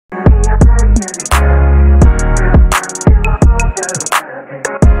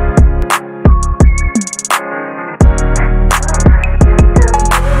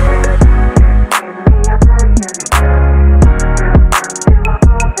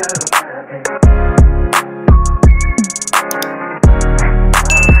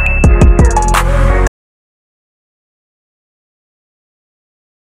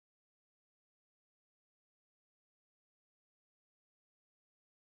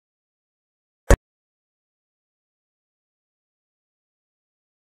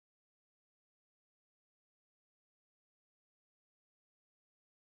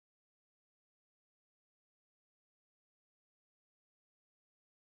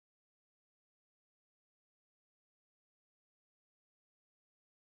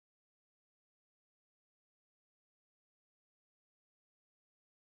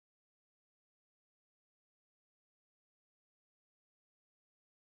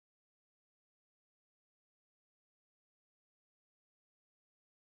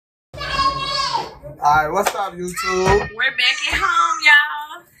Alright, what's up, YouTube? We're back at home,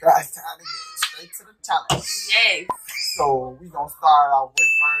 y'all. It's time to get straight to the challenge. Yes. So, we gonna start off with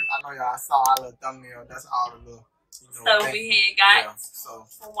first. I know y'all saw our little thumbnail. That's all the little, So we had got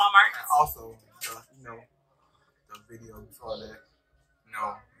from Walmart. And also, the video before that,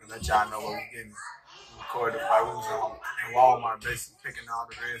 to let y'all know what we getting. We recorded the fight. We was in Walmart basically picking all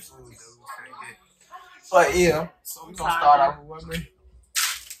the red foods that we couldn't get. But yeah, so we gonna start off with what we.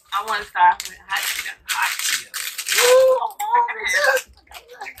 I want to start with hot Cheetos.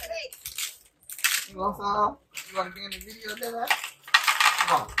 You want some? You want to be in the video there?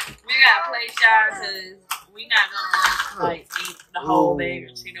 Come on. We gotta play shy because we not gonna like eat the whole bag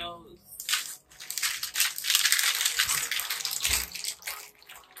of Cheetos.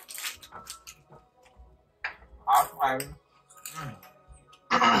 I'll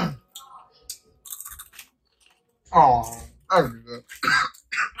oh, that's good.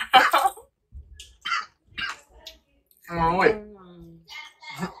 Come on, wait.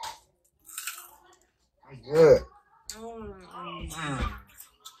 That's good.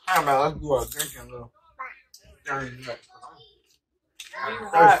 How about let's do a drinking little thing.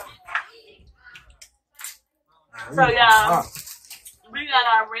 So y'all, we got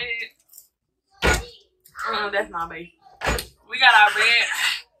our red. That's my baby. We got our red.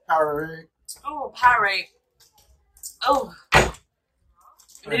 Powerade. Oh, Powerade. Oh,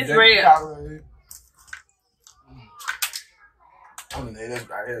 this red. Powerade. I'm gonna lay this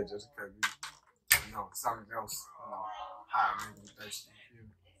right here just because something else. Hot making me thirsty.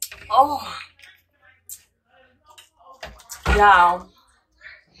 Oh, y'all.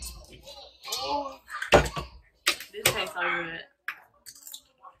 Oh. This tastes so good.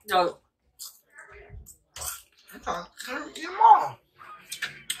 No. I'm trying to eat them all.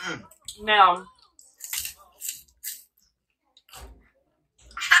 Now.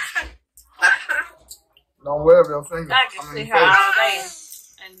 Don't wave your finger. I can sit here all day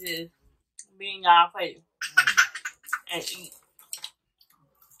and just be in y'all face and eat.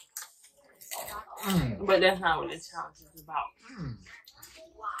 But that's not what this challenge is about.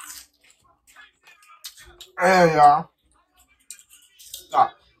 Hey, y'all.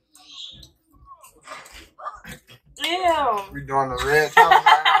 Stop. Ew. We doing the red challenge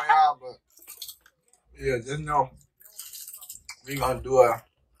right now, y'all, but yeah, just know we gonna do a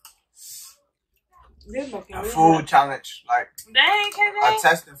food challenge, like a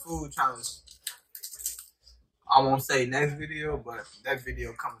testing food challenge. I won't say next video, but that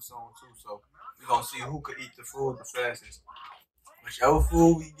video coming soon too. So we gonna see who could eat the food the fastest. Whichever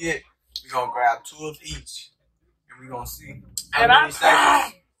food we get, we gonna grab 2 of each, and we gonna see how many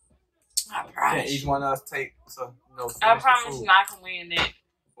seconds can each one of us take. So I promise you, I can win that.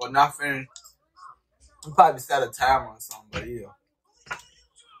 Well, not finish. We probably set a timer or something, but yeah.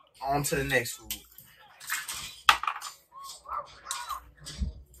 On to the next food.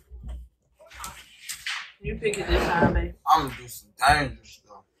 You pick it this time, babe. I'm gonna do some dangerous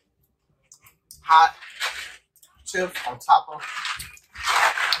stuff. Hot chips on top of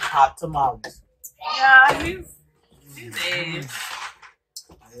hot tamales. Yeah, he's dead.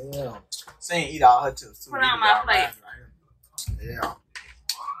 Yeah. She ain't eat all her chips too. Put on my plate. Right here.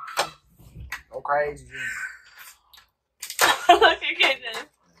 Yeah. Go crazy. Look at this.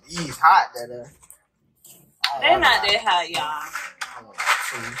 He's hot, that They're not that hot, y'all.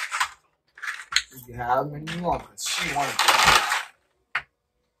 You can have them when you want, because she wanted to.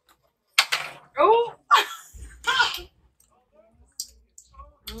 Oh.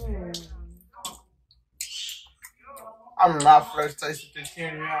 I remember my first taste of this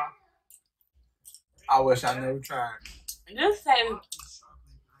candy, y'all. I wish I never tried. Just say,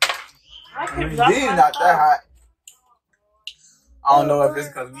 these not that hot. I don't know if it's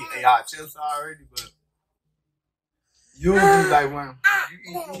because we ate hot chips already, but usually like when you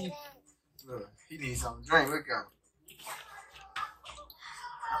eat these, look, he needs something to drink. Look at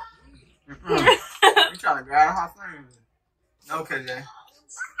him. You trying to grab a hot thing? No, KJ.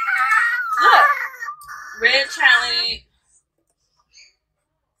 Look, red challenge.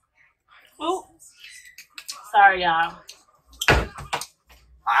 Oop. Sorry, y'all.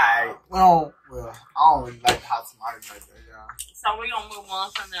 Alright, well, I don't really like the hot tamales like that, y'all. So we're gonna move on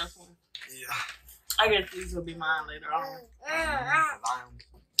to the next one. Yeah. I guess these will be mine later on.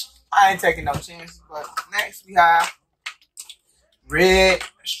 I ain't taking no chances, but next we have red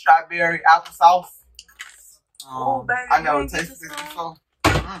strawberry applesauce. Oh, baby, I never tasted this before.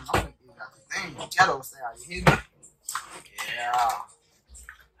 I'm gonna eat that thing. Ghetto style, you hear me? Yeah.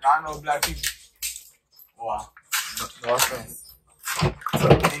 Y'all know black people. Wow. No offense. So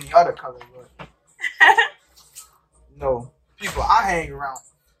any other color, but no people I hang around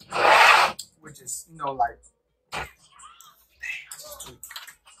with which is, you know, like.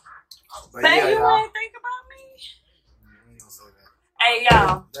 But babe, yeah, you y'all. ain't think about me? We ain't gonna say that. Hey,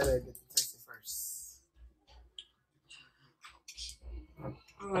 y'all. Let her get to taste it first.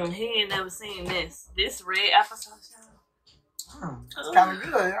 He ain't never seen this. This red applesauce, y'all. It's kind of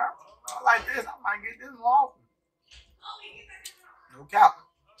good, y'all. I like this. I might get this more often. No cap.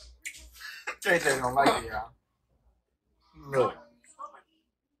 JJ don't like it, y'all. Look.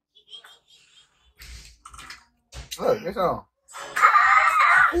 Look, it's on.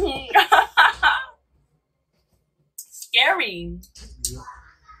 Scary. Yeah.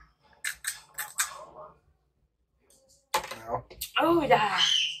 No. Oh, yeah.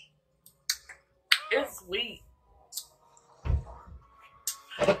 It's sweet.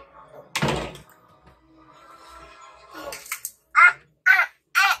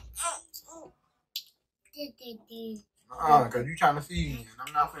 Because you trying to feed me, and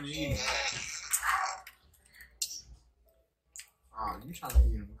I'm not finna eat it. Oh, you trying to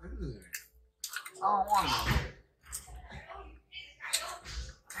eat them good. I don't want them.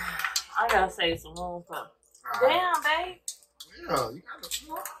 I gotta save some room for. Damn, babe. Yeah, you gotta.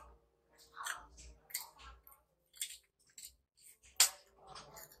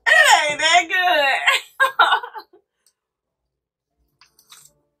 It ain't that good.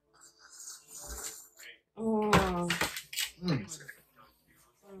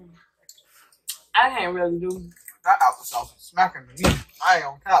 I can't really do. That applesauce is smacking to me. I ain't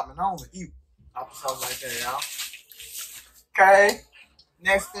on top, man. I don't eat applesauce like that, y'all. Okay.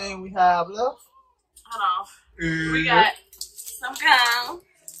 Next thing we have left. Hold on. We got some gum.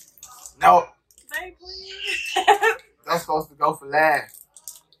 No. Babe, please. That's supposed to go for last.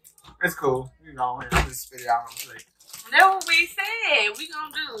 It's cool. You know, I'm just spit it out on the plate. That's what we said. We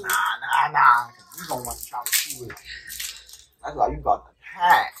gonna do. Nah. You gonna want to try to see it. That's why you got the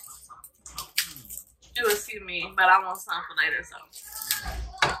pack. You will see me, but I want some for later, so.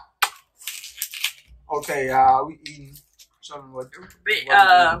 Okay, we eating something with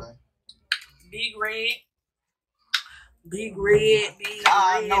big red.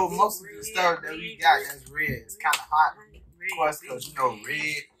 I know most of the stuff that we got that's red. It's kind of hot. Of course, because you know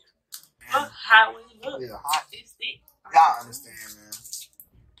red. Look hot when you look. Yeah, hot. It's thick. Y'all understand, man.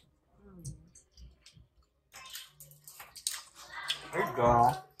 It's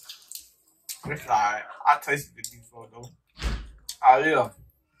gone. It's alright. I tasted it before though. Yeah.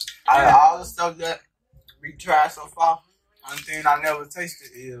 Out of all the stuff that we tried so far, only thing I never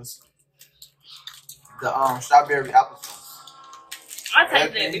tasted is the strawberry applesauce. I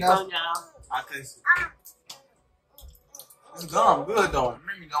tasted it before, y'all. I tasted it. It's gum good though.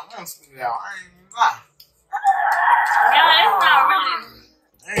 Maybe don't want to spit it out. I ain't gonna lie. Yeah, it's not really.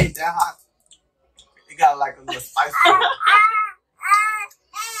 It ain't that hot. It got like a little spice to it.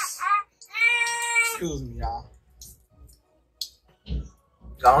 Excuse me, y'all.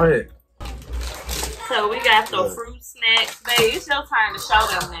 Go ahead. So we got some fruit snacks. Babe, it's your turn to show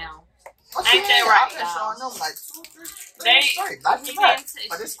them now. Ain't that right, I've been showing them like 2, 3 straight.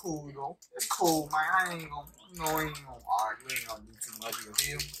 But it's cool though. It's cool, man. I ain't gonna, you know, we ain't gonna argue. We ain't gonna do too much of a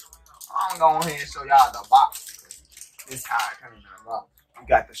deal. I'm gonna go ahead and show y'all the box. This how it comes in the box. We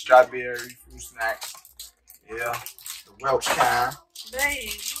got the strawberry fruit snack. Yeah, the Welch kind.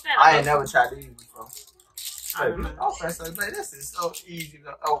 Babe, I ain't never tried these before. Baby, babe, this is so easy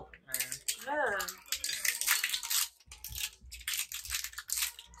to open, man. Yeah.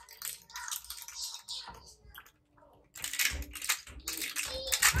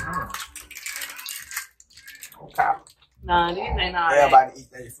 Okay. Nah, these ain't all everybody eat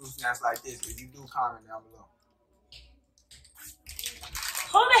their fruit snacks like this. If you do, comment down below.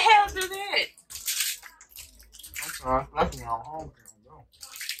 Who the hell do that? That's when I'm hungry.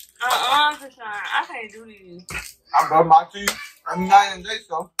 Krishan, I can't do these. I brush my teeth every night and day,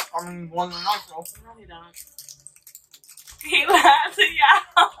 so I mean, one of the night, so. No, he don't. He lied to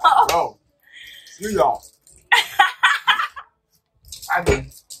y'all. Bro, see y'all. I do.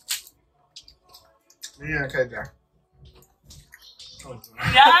 Yeah, okay, Jack.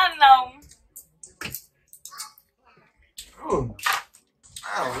 Y'all know. Ooh. I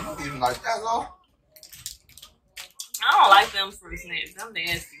don't eat like that, though. I don't like them fruit snacks. Them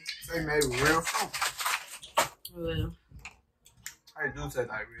nasty. They made with real fruit. Well. I do taste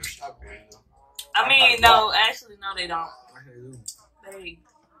like real strawberry, though. I mean, no, actually, no, they don't. They do. They.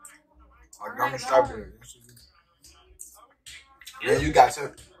 Like gummy strawberry. Yeah, you got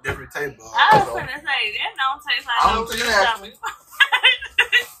some different taste buds. I was gonna say, that don't taste like no real strawberry.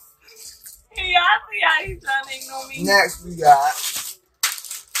 Y'all see how he's trying to ignore me? Next, we got.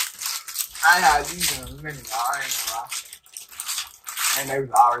 I ain't had these in a minute, y'all. I ain't gonna lie. And they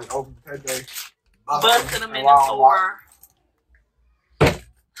was already open because they busted them in the store.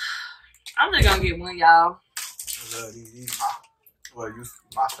 I'm just gonna get one, y'all. I love these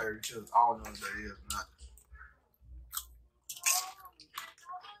my favorite chips. I don't know if that is or not.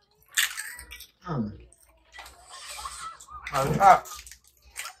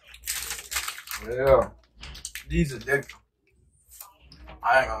 Yeah. These are different.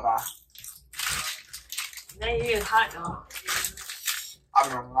 I ain't gonna lie. They is hot though. I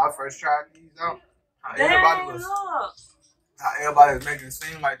remember when I first tried these out, how everybody was making it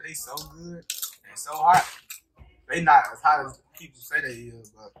seem like they so good and so hot. They not as hot as people say they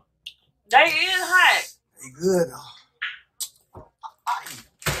is, but they is hot. They good though.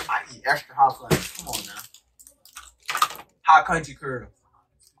 I eat extra hot flavors. Come on now. Hot country curls.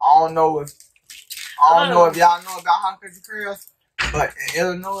 I don't know if y'all know about hot country curls, but in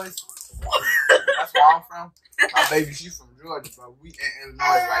Illinois, that's where I'm from. My baby, she from Georgia, but we in Illinois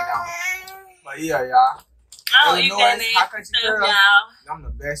right now. But yeah, y'all. Illinois hot country curls, them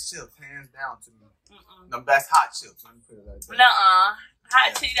the best chips, hands down to me. The best hot chips. Let me put it like that. Nuh-uh.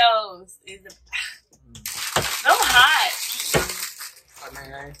 Hot Cheetos is the them hot. I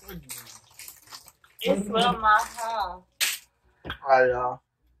mean, I ain't for you. It smells my home. Alright, y'all.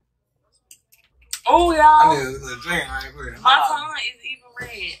 Oh, y'all. I need a little drink. I ain't put it. My tongue is even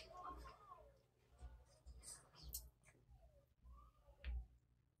red.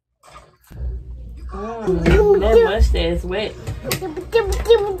 That mustache wet.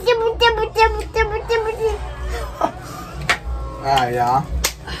 Alright, y'all.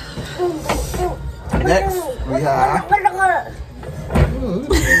 Next, we have.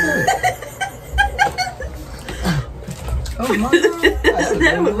 Oh my God.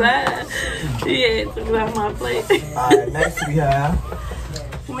 That was bad. Yeah, took it off my plate. Alright, next we have.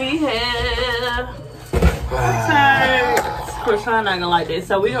 Shawn not gonna like this,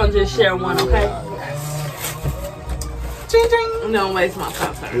 so we gonna just share one, okay? Ching ching. Don't waste my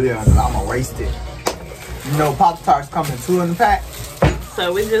Pop-Tart. Yeah, I'm gonna waste it. You know, Pop-Tarts come in 2 in the pack.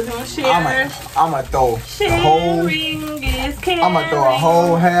 So we just gonna share. I'm gonna throw a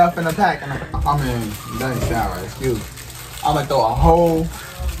whole half in the pack. And it doesn't sound right. Excuse me. I'm gonna throw a whole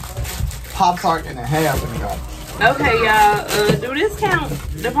Pop-Tart and a half in the pack. Okay, y'all. Do this count?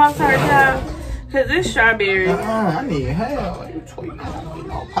 The Pop-Tart, y'all? Cause it's strawberry. I need half. What you tweeting? I need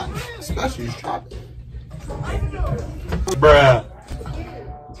no pop, especially strawberry. Bruh.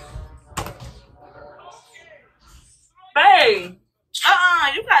 Babe.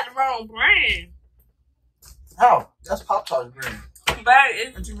 You got the wrong brand. No, that's Pop-Tart brand.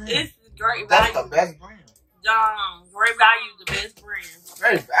 Babe, it's great value. That's the best brand. Great value, the best brand.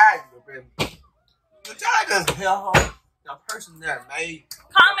 Great value, baby. The guy doesn't tell her the person that made.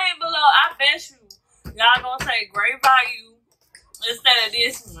 Comment below. I bet you y'all gonna say great value instead of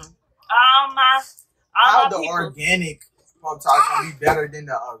this one. All my the people. Organic Pop-Tarts gonna be better than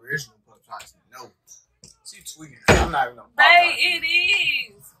the original Pop-Tarts? No. She tweeting. I'm not even gonna. Babe, it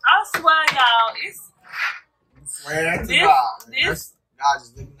is. I swear, y'all. It's. You swear to God. God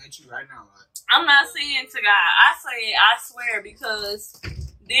is looking at you right now. Like. I'm not saying to God. I swear, because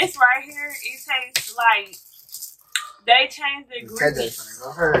this right here, it tastes like they changed the ingredients.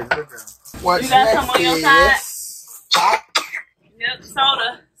 Go ahead. What's you got some on your side? Pop. Yep,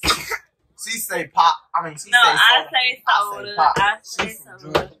 soda. She say pop. I mean, she say soda. I say soda. I say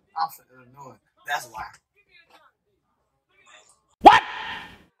soda. I'm from Illinois. That's why. What?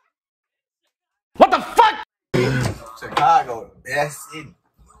 What the fuck? Chicago, the best city.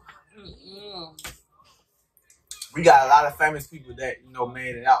 We got a lot of famous people that,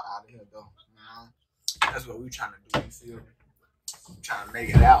 made it out of here, though. That's what we trying to do, you feel me? We trying to make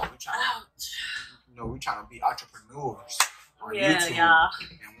it out. We trying to be entrepreneurs on YouTube. Yeah.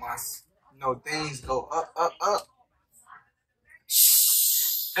 And once, things go up,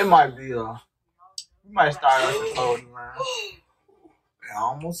 it might be, we might start us a clothing line. It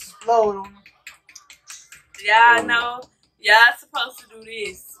almost explode on them. Yeah, I know. Y'all supposed to do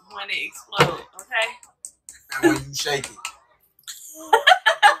this when it explodes, okay? And when you shake it.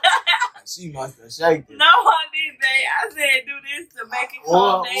 She must have shaken it. No, I didn't. I said do this to make it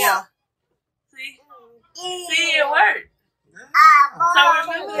calm down. See? See, it worked. So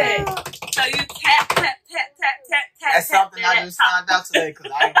remember that. So you tap. That's something I just found out today,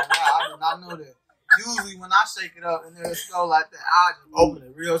 because I ain't gonna lie, I did not know that. Usually when I shake it up and it's slow like that, I just open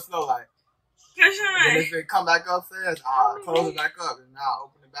it real slow like. And if it come back up fast, I'll close it back up and I'll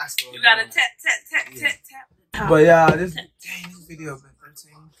open it back slow. You gotta tap. But yeah, this video been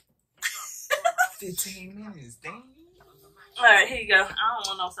 15 minutes, dang. Alright, here you go. I don't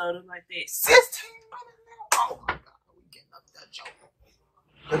want no soda like that. 16 minutes now? Oh my God, we getting up that joke.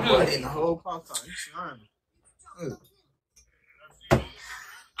 That boy eating the whole popcorn. He's trying.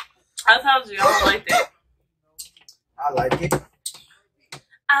 I told you I don't like that. I like it.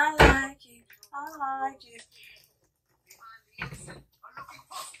 I like it. I like it.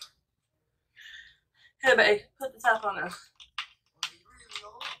 Hey, babe, put the top on us.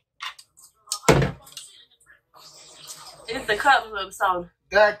 It's the cups of the soda.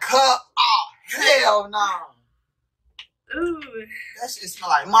 That cup? Oh, hell no. Ooh. That shit smell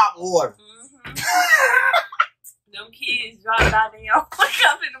like mop water. Them kids dropped out there. Wake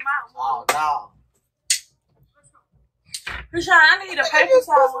up in the mouth. Oh, no. Rashawn, I need a paper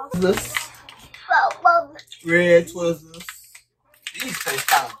towel. Red Twizzlers. These taste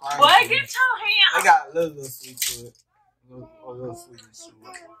kind of fine. Boy, get your hand. They got a little sweet to it. A little sweetness to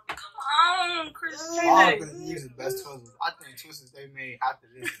it. Come on, Christina. Oh, these are the best Twizzlers. I think Twizzlers they made after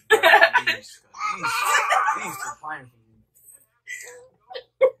this is better than these. These too plain for me.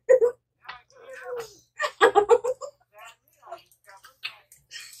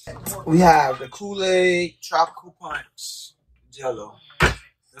 We have the Kool-Aid Tropical Punch Jello.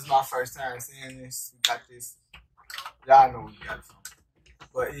 This is my first time seeing this. We got this. Y'all know we got it from.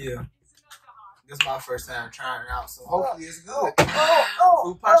 But yeah, this is my first time trying it out. So hopefully it's good.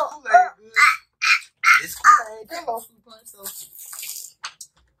 Fruit Punch Kool-Aid good. It's Kool-Aid Jello Fruit Punch. So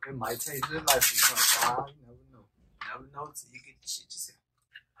it might taste just like Fruit Punch. You never know. You never know until you get the shit yourself.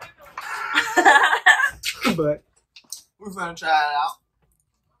 But we're gonna try it out.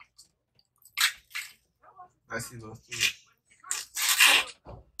 Let's see what's good.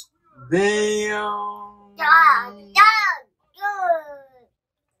 Damn.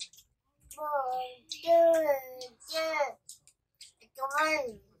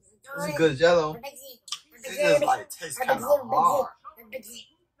 It's a good Jello. It just like tastes kind of hard.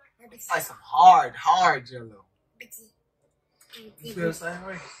 It's like some hard Jello. You feel the same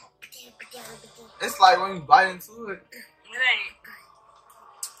way? It's like when you bite into it. It ain't.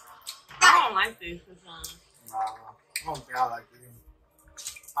 I don't like this for some. Nah, I don't think I like it.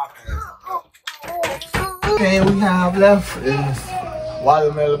 Okay, we have left is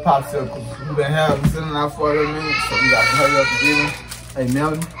watermelon popsicles. We've been having sitting out for a little minute, so we got to hurry up and get them. Hey,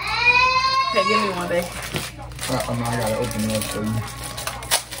 Melody. Hey, give me one, babe. Oh, no, I gotta open it up for you.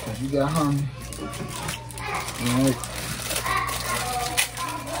 Cause you got hungry. Alright.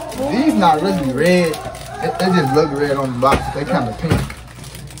 These not really red. They just look red on the box. They kind of pink.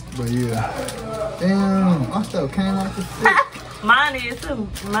 But yeah. Damn, my stuff came out the stick. Mine is too.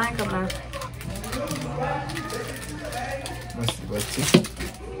 Mine coming out. Let's see.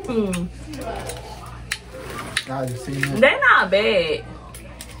 Y'all just seen that? They're not bad.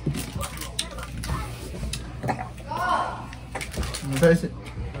 You taste it?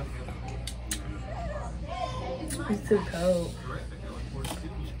 It's too cold.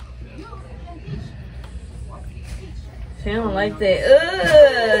 She don't like that.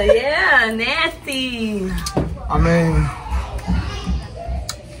 Ugh, yeah, nasty. I mean,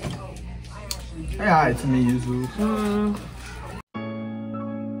 they alright to me usually.